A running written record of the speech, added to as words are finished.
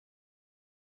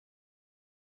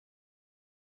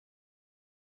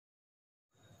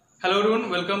Hello everyone,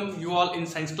 welcome you all in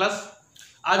science class.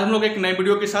 आज हम लोग एक नए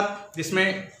वीडियो के साथ,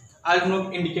 जिसमें आज हम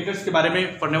लोग इंडिकेटर्स के बारे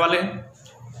में पढ़ने वाले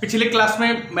हैं। पिछले क्लास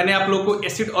में मैंने आप लोगों को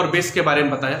एसिड और बेस के बारे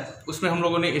में बताया। उसमें हम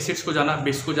लोगों ने एसिड्स को जाना,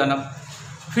 बेस को जाना।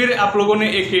 फिर आप लोगों ने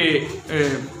एक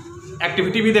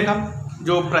एक्टिविटी भी देखा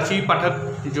जो प्राची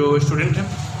पाठक जो स्टूडेंट है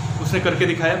उसने करके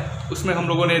दिखाया। उसमें हम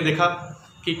लोगों ने देखा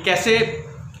कि कैसे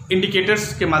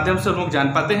इंडिकेटर्स के माध्यम से हम लोग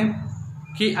जान पाते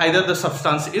हैं कि either the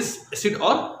substance is acid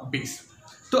और बेस।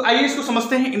 तो आइए इसको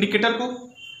समझते हैं इंडिकेटर को।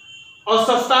 और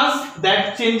substance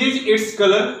that changes its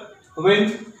colour when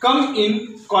come in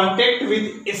contact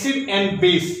with acid and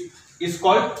base is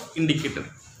called indicator.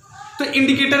 तो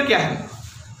इंडिकेटर क्या है?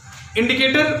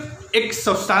 इंडिकेटर एक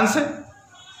सब्सटेंस है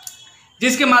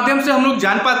जिसके माध्यम से हम लोग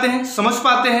जान पाते हैं, समझ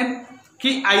पाते हैं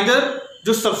कि आइदर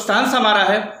जो सब्सटेंस हमारा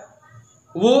है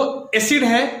वो एसिड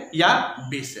है या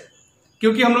बेस है।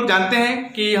 क्योंकि हम लोग जानते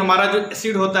हैं कि हमारा जो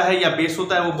एसिड होता है या बेस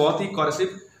होता है वो बहुत ही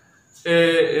कॉरेसिव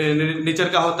नेचर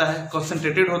का होता है,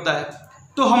 कॉन्सेंट्रेटेड होता है।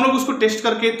 तो हम लोग उसको टेस्ट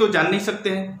करके तो जान नहीं सकते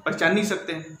हैं, पहचान नहीं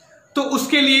सकते हैं। तो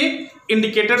उसके लिए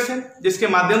इंडिकेटर्स हैं जिसके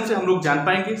माध्यम से हम लोग जान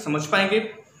पाएंगे, समझ पाएंगे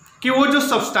कि वो जो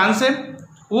सब्सटेंस है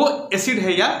वो एसिड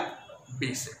है या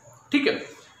बेस है। ठीक है,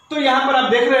 तो यहाँ पर आप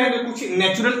देख रहे हैं कि कुछ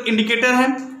नेचुरल इंडिकेटर हैं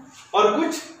और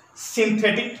कुछ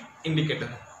सिंथेटिक इंडिकेटर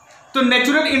हैं। तो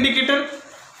नेचुरल इंडिकेटर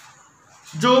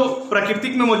जो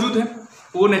प्राकृतिक में मौजूद है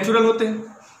वो नेचुरल होते हैं।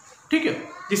 ठीक है,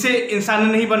 जिसे इंसान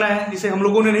ने नहीं बनाया है, जिसे हम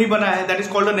लोगों ने नहीं बनाया है, that is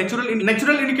called a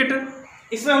natural indicator.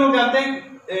 इसमें हम लोग जानते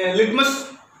हैं लिटमस,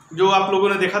 जो आप लोगों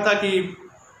ने देखा था कि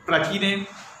प्राची ने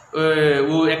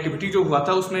वो एक्टिविटी जो हुआ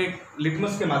था उसमें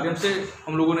लिटमस के माध्यम से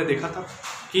हम लोगों ने देखा था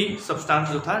कि सब्सटेंस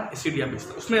जो था एसिड या बेस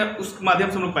था। उसमें उस माध्यम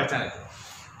से हम लोग पहचाने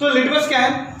थे। तो लिटमस क्या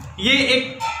है? ये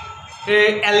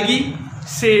एक एल्गी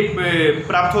से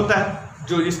प्राप्त होता है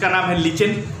जो जिसका नाम है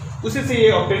लीचेन। उसी से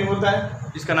ये ऑब्टेन होता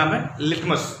है जिसका नाम है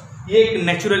लिटमस। ये एक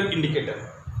नेचुरल इंडिकेटर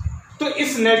है। तो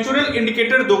इस नेचुरल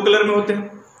इंडिकेटर दो कलर में होते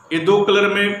हैं। ये दो कलर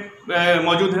में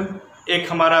मौजूद है,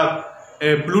 एक हमारा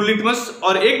ब्लू लिटमस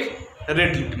और एक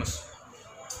रेड लिटमस।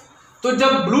 तो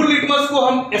जब ब्लू लिटमस को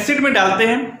हम एसिड में डालते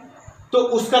हैं तो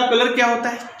उसका कलर क्या होता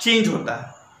है? चेंज होता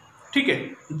है। ठीक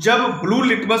है, जब ब्लू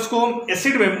लिटमस को हम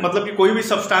एसिड में, मतलब कि कोई भी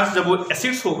सब्सटेंस जब वो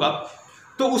एसिड्स होगा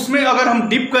तो उसमें अगर हम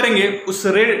डिप करेंगे उस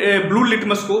ब्लू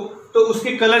लिटमस को तो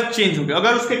उसके कलर चेंज होंगे।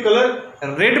 अगर उसके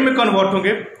कलर रेड में कन्वर्ट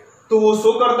होंगे तो वो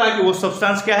शो करता है कि वो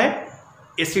सब्सटेंस क्या है?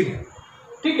 एसिड है।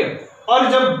 ठीक है, और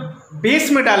जब बेस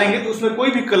में डालेंगे तो उसमें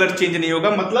कोई भी कलर चेंज नहीं होगा,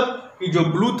 मतलब कि जो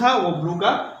ब्लू था वो ब्लू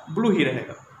का ब्लू ही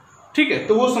रहेगा। ठीक है,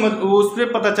 तो वो उससे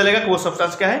पता चलेगा कि वो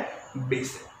सब्सटेंस क्या है?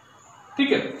 बेस है।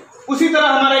 ठीक है, उसी तरह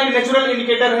हमारा एक नेचुरल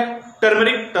इंडिकेटर है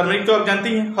टर्मरिक तो आप जानती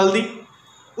हैं, हल्दी।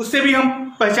 उससे भी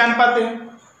हम पहचान पाते हैं।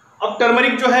 अब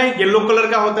टर्मरिक जो है येलो कलर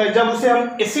का होता है। जब उसे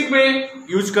हम एसिड में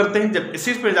यूज करते हैं, जब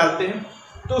एसिड पे डालते हैं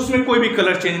तो उसमें कोई भी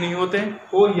कलर चेंज नहीं होते हैं,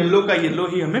 वो येलो का येलो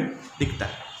ही हमें दिखता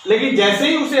है। लेकिन जैसे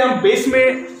ही उसे हम बेस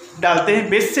में डालते हैं,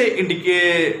 बेस से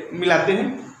मिलाते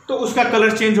हैं तो उसका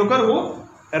कलर चेंज होकर वो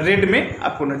रेड में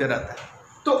आपको नजर आता है।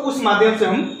 तो उस माध्यम से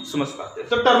हम समझ पाते हैं।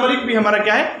 तो टर्मरिक भी हमारा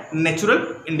क्या है? नेचुरल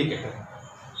इंडिकेटर है।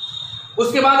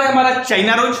 उसके बाद है हमारा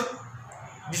चाइना रोज,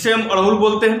 जिसे हम अड़हुल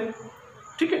बोलते हैं।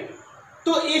 ठीक है,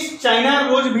 तो इस चाइना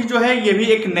रोज भी जो है ये भी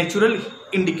एक नेचुरल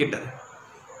इंडिकेटर है।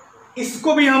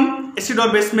 इसको भी हम एसिड और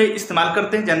बेस में इस्तेमाल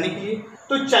करते हैं जानने के लिए।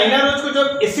 तो चाइना रोज को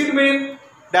जब एसिड में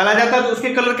डाला जाता है तो उसके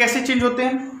कलर कैसे चेंज होते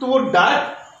हैं? तो वो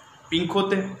डार्क पिंक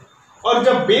होते हैं। और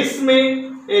जब बेस में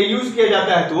यूज किया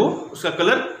जाता है तो उसका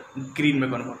कलर ग्रीन में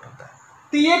कन्वर्ट होता है।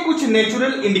 तो ये कुछ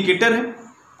नेचुरल इंडिकेटर है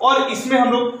और इसमें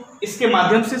हम लोग इसके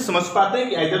माध्यम से समझ पाते हैं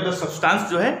कि आइदर द सब्सटेंस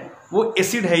जो है वो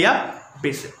एसिड है या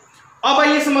बेस है। अब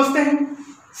आइए समझते हैं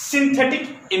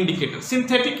सिंथेटिक इंडिकेटर।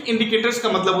 सिंथेटिक इंडिकेटर्स का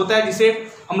मतलब होता है जिसे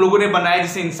हम लोगों ने बनाया,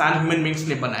 जिसे इंसान ह्यूमन बींग्स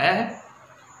ने बनाया है,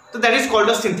 तो that is called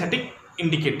a synthetic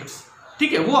indicators.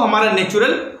 ठीक है, वो हमारा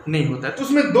नेचुरल नहीं होता है। तो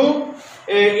उसमें दो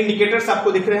इंडिकेटर्स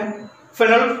आपको दिख रहे हैं,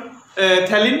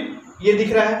 फेनोल्फथैलीन ये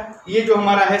दिख रहा है, ये जो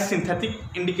हमारा है सिंथेटिक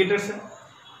इंडिकेटर्स है।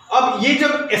 अब ये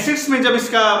जब एसिड्स में जब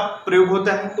इसका प्रयोग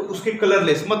होता है तो उसके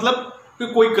कलरलेस, मतलब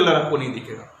कि कोई कलर आपको नहीं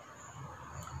दिखेगा,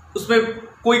 उसमें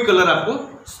कोई कलर आपको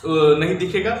नहीं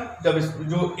दिखेगा जब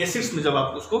जो एसिड्स में जब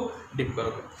आप उसको डिप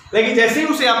करोगे। लेकिन जैसे ही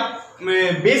उसे आप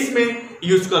बेस में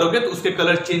यूज करोगे तो उसके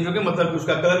कलर चेंज होंगे, मतलब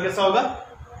उसका कलर कैसा होगा?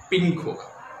 पिंक होगा,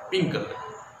 पिंक कलर।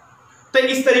 तो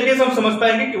इस तरीके से हम समझ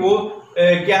पाएंगे कि वो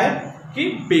क्या है कि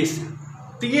बेस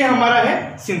है। तो ये हमारा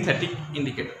है सिंथेटिक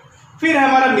इंडिकेटर। फिर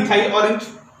हमारा मिथाइल ऑरेंज,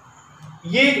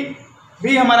 ये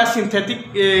भी हमारा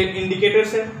सिंथेटिक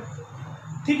इंडिकेटर्स है।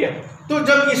 ठीक है, तो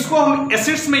जब इसको हम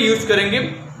एसिड्स में यूज करेंगे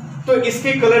तो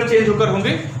इसके कलर चेंज होकर होंगे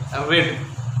रेड।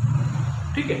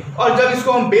 ठीक है, और जब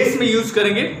इसको हम बेस में यूज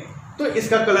करेंगे तो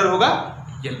इसका कलर होगा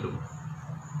येलो।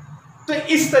 तो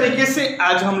इस तरीके से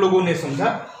आज हम लोगों ने समझा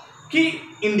कि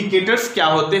इंडिकेटर्स क्या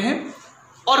होते हैं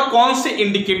और कौन से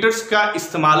इंडिकेटर्स का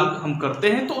इस्तेमाल हम करते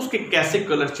हैं, तो उसके कैसे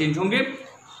कलर चेंज होंगे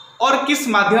और किस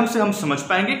माध्यम से हम समझ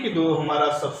पाएंगे कि जो हमारा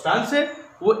सब्सटेंस है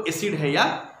वो एसिड है या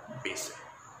बेस है।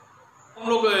 हम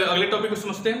लोग अगले टॉपिक को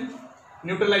समझते हैं,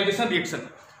 न्यूट्रलाइजेशन रिएक्शन।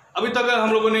 अभी तक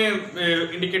हम लोगों ने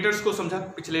इंडिकेटर्स को समझा,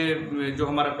 पिछले जो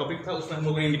हमारा टॉपिक था उसमें हम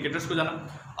लोगों ने इंडिकेटर्स को जाना।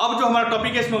 अब जो हमारा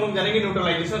टॉपिक है इसमें हम लोग जानेंगे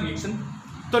न्यूट्रलाइजेशन रिएक्शन।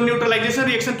 तो न्यूट्रलाइजेशन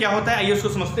रिएक्शन क्या होता है, आइए उसको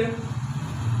समझते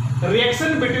हैं।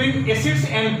 Reaction between acids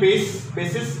and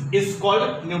bases is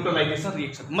called neutralisation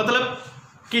reaction. मतलब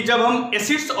कि जब हम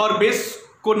एसिड्स और बेस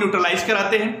को न्यूट्रलाइज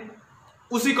कराते हैं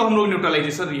उसी को हम लोग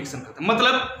न्यूट्रलाइजेशन रिएक्शन कहते हैं।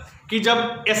 मतलब कि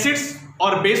जब एसिड्स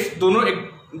और बेस दोनों एक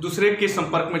दूसरे के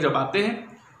संपर्क में जब आते हैं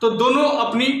तो दोनों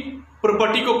अपनी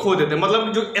प्रॉपर्टी को खो देते हैं।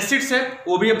 मतलब जो एसिड्स है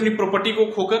वो भी अपनी प्रॉपर्टी को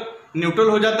खोकर न्यूट्रल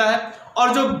हो जाता है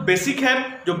और जो बेसिक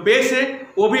है, जो बेस है,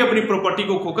 वो भी अपनी प्रॉपर्टी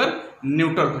को खोकर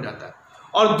न्यूट्रल हो जाता है।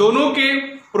 और दोनों के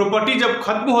प्रॉपर्टी जब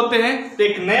खत्म होते हैं तो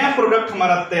एक नया प्रोडक्ट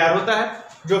हमारा तैयार होता है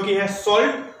जो कि है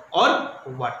सॉल्ट और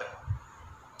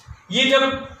वाटर। ये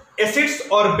जब एसिड्स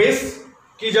और बेस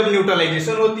की जब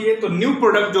न्यूट्रलाइजेशन होती है तो न्यू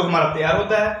प्रोडक्ट जो हमारा तैयार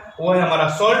होता है वो है हमारा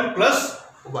सॉल्ट प्लस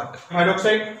वाटर,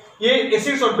 हाइड्रोक्साइड। ये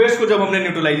एसिड्स और बेस को जब हमने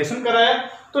न्यूट्रलाइजेशन कराया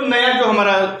तो नया जो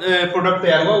हमारा प्रोडक्ट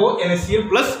तैयार हुआ वो NaCl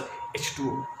प्लस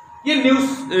H2O, ये न्यू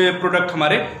प्रोडक्ट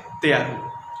हमारे तैयार हुए।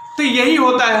 तो यही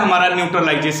होता है हमारा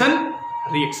न्यूट्रलाइजेशन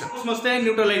रिएक्शन। समझते हैं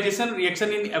neutralisation reaction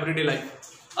in everyday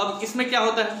life. अब इसमें क्या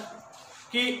होता है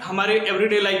कि हमारे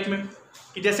एवरीडे लाइफ में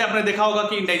कि जैसे आपने देखा होगा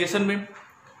कि इंडाइजेशन में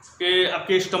कि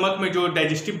आपके स्टमक में जो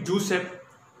डाइजेस्टिव जूस है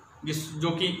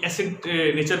जो कि एसिड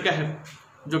नेचर का है,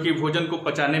 जो कि भोजन को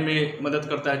पचाने में मदद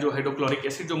करता है, जो हाइड्रोक्लोरिक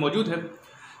एसिड जो मौजूद है।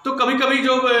 तो कभी कभी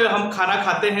जो हम खाना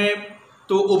खाते हैं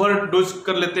तो ओवरडोज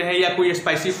कर लेते हैं या कोई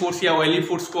स्पाइसी फूड्स या ऑयली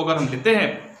फूड्स को अगर हम लेते हैं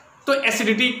तो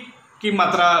एसिडिटी की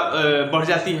मात्रा बढ़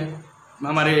जाती है,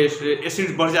 हमारे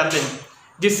एसिड बढ़ जाते हैं,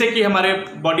 जिससे कि हमारे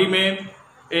बॉडी में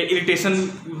इरिटेशन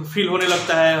फील होने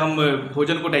लगता है, हम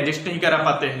भोजन को डाइजेस्ट नहीं करा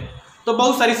पाते हैं। तो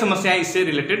बहुत सारी समस्याएं इससे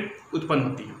रिलेटेड उत्पन्न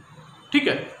होती हैं। ठीक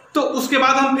है, तो उसके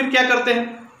बाद हम फिर क्या करते हैं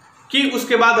कि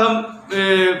उसके बाद हम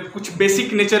कुछ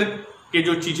बेसिक नेचर के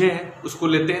जो चीज़ें हैं उसको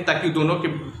लेते हैं ताकि दोनों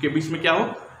के बीच में क्या हो,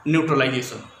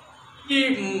 न्यूट्रलाइजेशन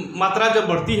की मात्रा जब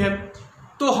बढ़ती है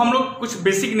तो हम लोग कुछ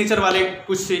बेसिक नेचर वाले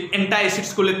कुछ एंटी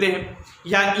एसिड्स को लेते हैं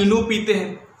या इनो पीते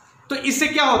हैं। तो इससे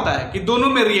क्या होता है कि दोनों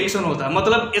में रिएक्शन होता है,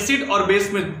 मतलब एसिड और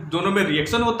बेस में दोनों में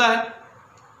रिएक्शन होता है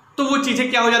तो वो चीज़ें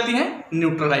क्या हो जाती हैं,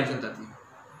 न्यूट्रलाइज हो जाती हैं।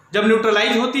 जब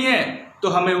न्यूट्रलाइज होती हैं तो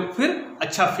हमें फिर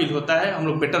अच्छा फील होता है, हम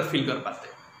लोग बेटर फील कर पाते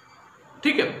हैं।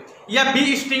 ठीक है, या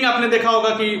बी स्टिंग आपने देखा होगा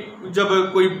कि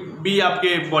जब कोई बी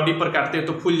आपके बॉडी पर काटते हैं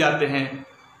तो फूल जाते हैं,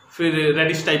 फिर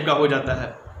रेडिश टाइप का हो जाता है,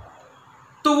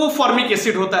 तो वो फॉर्मिक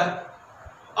एसिड होता है।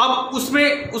 अब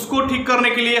उसमें उसको ठीक करने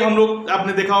के लिए हम लोग,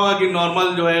 आपने देखा होगा कि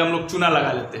नॉर्मल जो है हम लोग चूना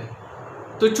लगा लेते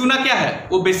हैं। तो चूना क्या है,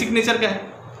 वो बेसिक नेचर का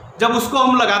है। जब उसको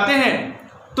हम लगाते हैं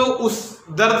तो उस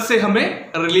दर्द से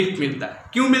हमें रिलीफ मिलता है।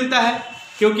 क्यों मिलता है,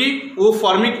 क्योंकि वो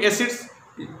फॉर्मिक एसिड्स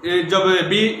जब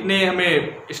बी ने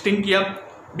हमें स्टिंग किया,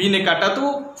 बी ने काटा, तो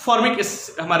वो फॉर्मिक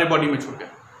एसिड हमारे बॉडी में छूट गया।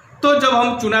 तो जब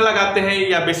हम चूना लगाते हैं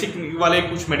या बेसिक वाले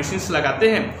कुछ मेडिसिन लगाते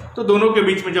हैं तो दोनों के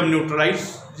बीच में जब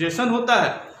न्यूट्रलाइजेशन होता है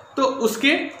तो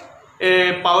उसके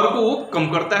पावर को वो कम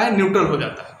करता है, न्यूट्रल हो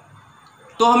जाता है,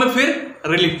 तो हमें फिर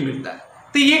रिलीफ मिलता है।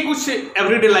 तो ये कुछ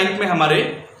एवरीडे लाइफ में हमारे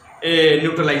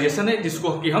न्यूट्रलाइजेशन है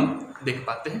जिसको कि हम देख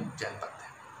पाते हैं, जान पाते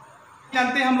हैं।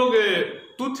 जानते हैं हम लोग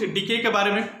टूथ डिके के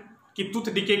बारे में कि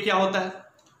टूथ डिके क्या होता है।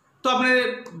 तो आपने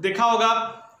देखा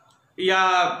होगा या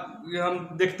हम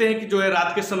देखते हैं कि जो है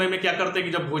रात के समय में क्या करते हैं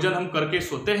कि जब भोजन हम करके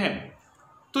सोते हैं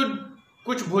तो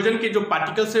कुछ भोजन के जो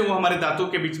पार्टिकल्स हैं वो हमारे दांतों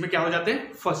के बीच में क्या हो जाते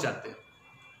हैं, फंस जाते हैं।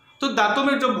 तो दांतों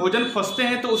में जब भोजन फंसते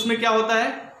हैं तो उसमें क्या होता है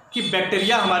कि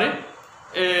बैक्टीरिया हमारे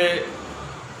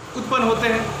उत्पन्न होते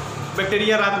हैं।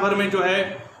 बैक्टीरिया रात भर में जो है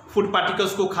फूड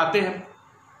पार्टिकल्स को खाते हैं।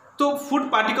 तो फूड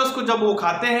पार्टिकल्स को जब वो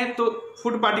खाते हैं तो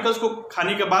फूड पार्टिकल्स को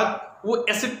खाने के बाद वो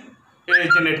एसिड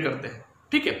जनरेट करते हैं।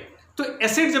 ठीक है, तो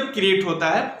एसिड जब क्रिएट होता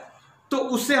है तो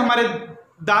उससे हमारे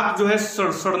दांत जो है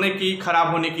सड़ने की,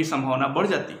 खराब होने की संभावना बढ़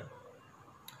जाती है।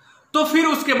 तो फिर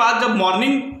उसके बाद जब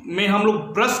मॉर्निंग में हम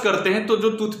लोग ब्रश करते हैं तो जो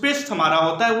टूथपेस्ट हमारा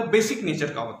होता है वो बेसिक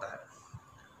नेचर का होता है।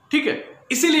 ठीक है,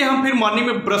 इसीलिए हम फिर मॉर्निंग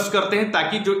में ब्रश करते हैं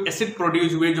ताकि जो एसिड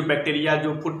प्रोड्यूस हुए, जो बैक्टीरिया,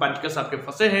 जो फूड पार्टिकल्स आपके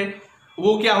फंसे हैं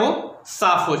वो क्या हो,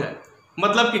 साफ हो जाए।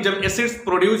 मतलब कि जब एसिड्स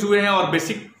प्रोड्यूस हुए हैं और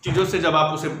बेसिक चीज़ों से जब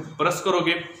आप उसे ब्रश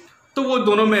करोगे तो वो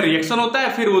दोनों में रिएक्शन होता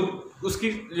है, फिर वो उसकी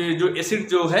जो एसिड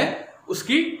जो है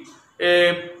उसकी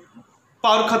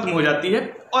पावर खत्म हो जाती है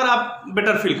और आप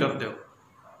बेटर फील करते हो।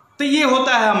 तो ये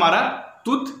होता है हमारा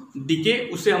टूथ डिके,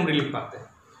 उससे हम रिलीफ पाते हैं।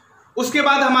 उसके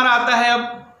बाद हमारा आता है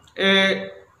अब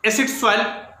एसिड सॉइल,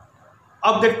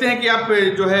 अब देखते हैं कि आप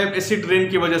जो है एसिड रेन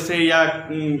की वजह से या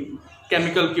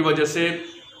केमिकल की वजह से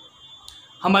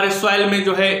हमारे सॉइल में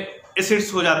जो है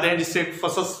एसिड्स हो जाते हैं, जिससे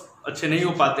फसल्स अच्छे नहीं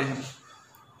हो पाते हैं।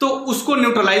 तो उसको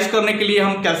न्यूट्रलाइज करने के लिए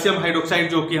हम कैल्शियम हाइड्रोक्साइड,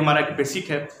 जो कि हमारा एक बेसिक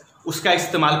है, उसका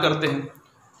इस्तेमाल करते हैं।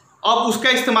 अब उसका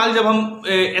इस्तेमाल जब हम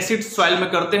एसिड सॉइल में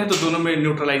करते हैं तो दोनों में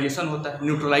न्यूट्रलाइजेशन होता है,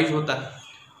 न्यूट्रलाइज होता है।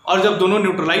 और जब दोनों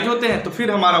न्यूट्रलाइज होते हैं तो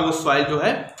फिर हमारा वो सॉइल जो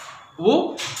है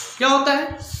वो क्या होता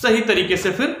है, सही तरीके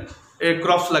से फिर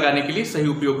क्रॉप्स लगाने के लिए सही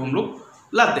उपयोग हम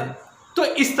लोग लाते हैं। तो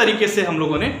इस तरीके से हम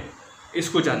लोगों ने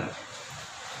इसको जाना,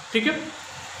 ठीक है।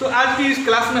 तो आज की इस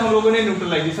क्लास में हम लोगों ने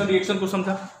न्यूट्रलाइजेशन रिएक्शन को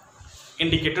समझा,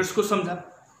 इंडिकेटर्स को समझा।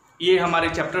 ये हमारे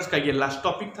चैप्टर्स का ये लास्ट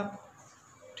टॉपिक था,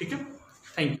 ठीक है।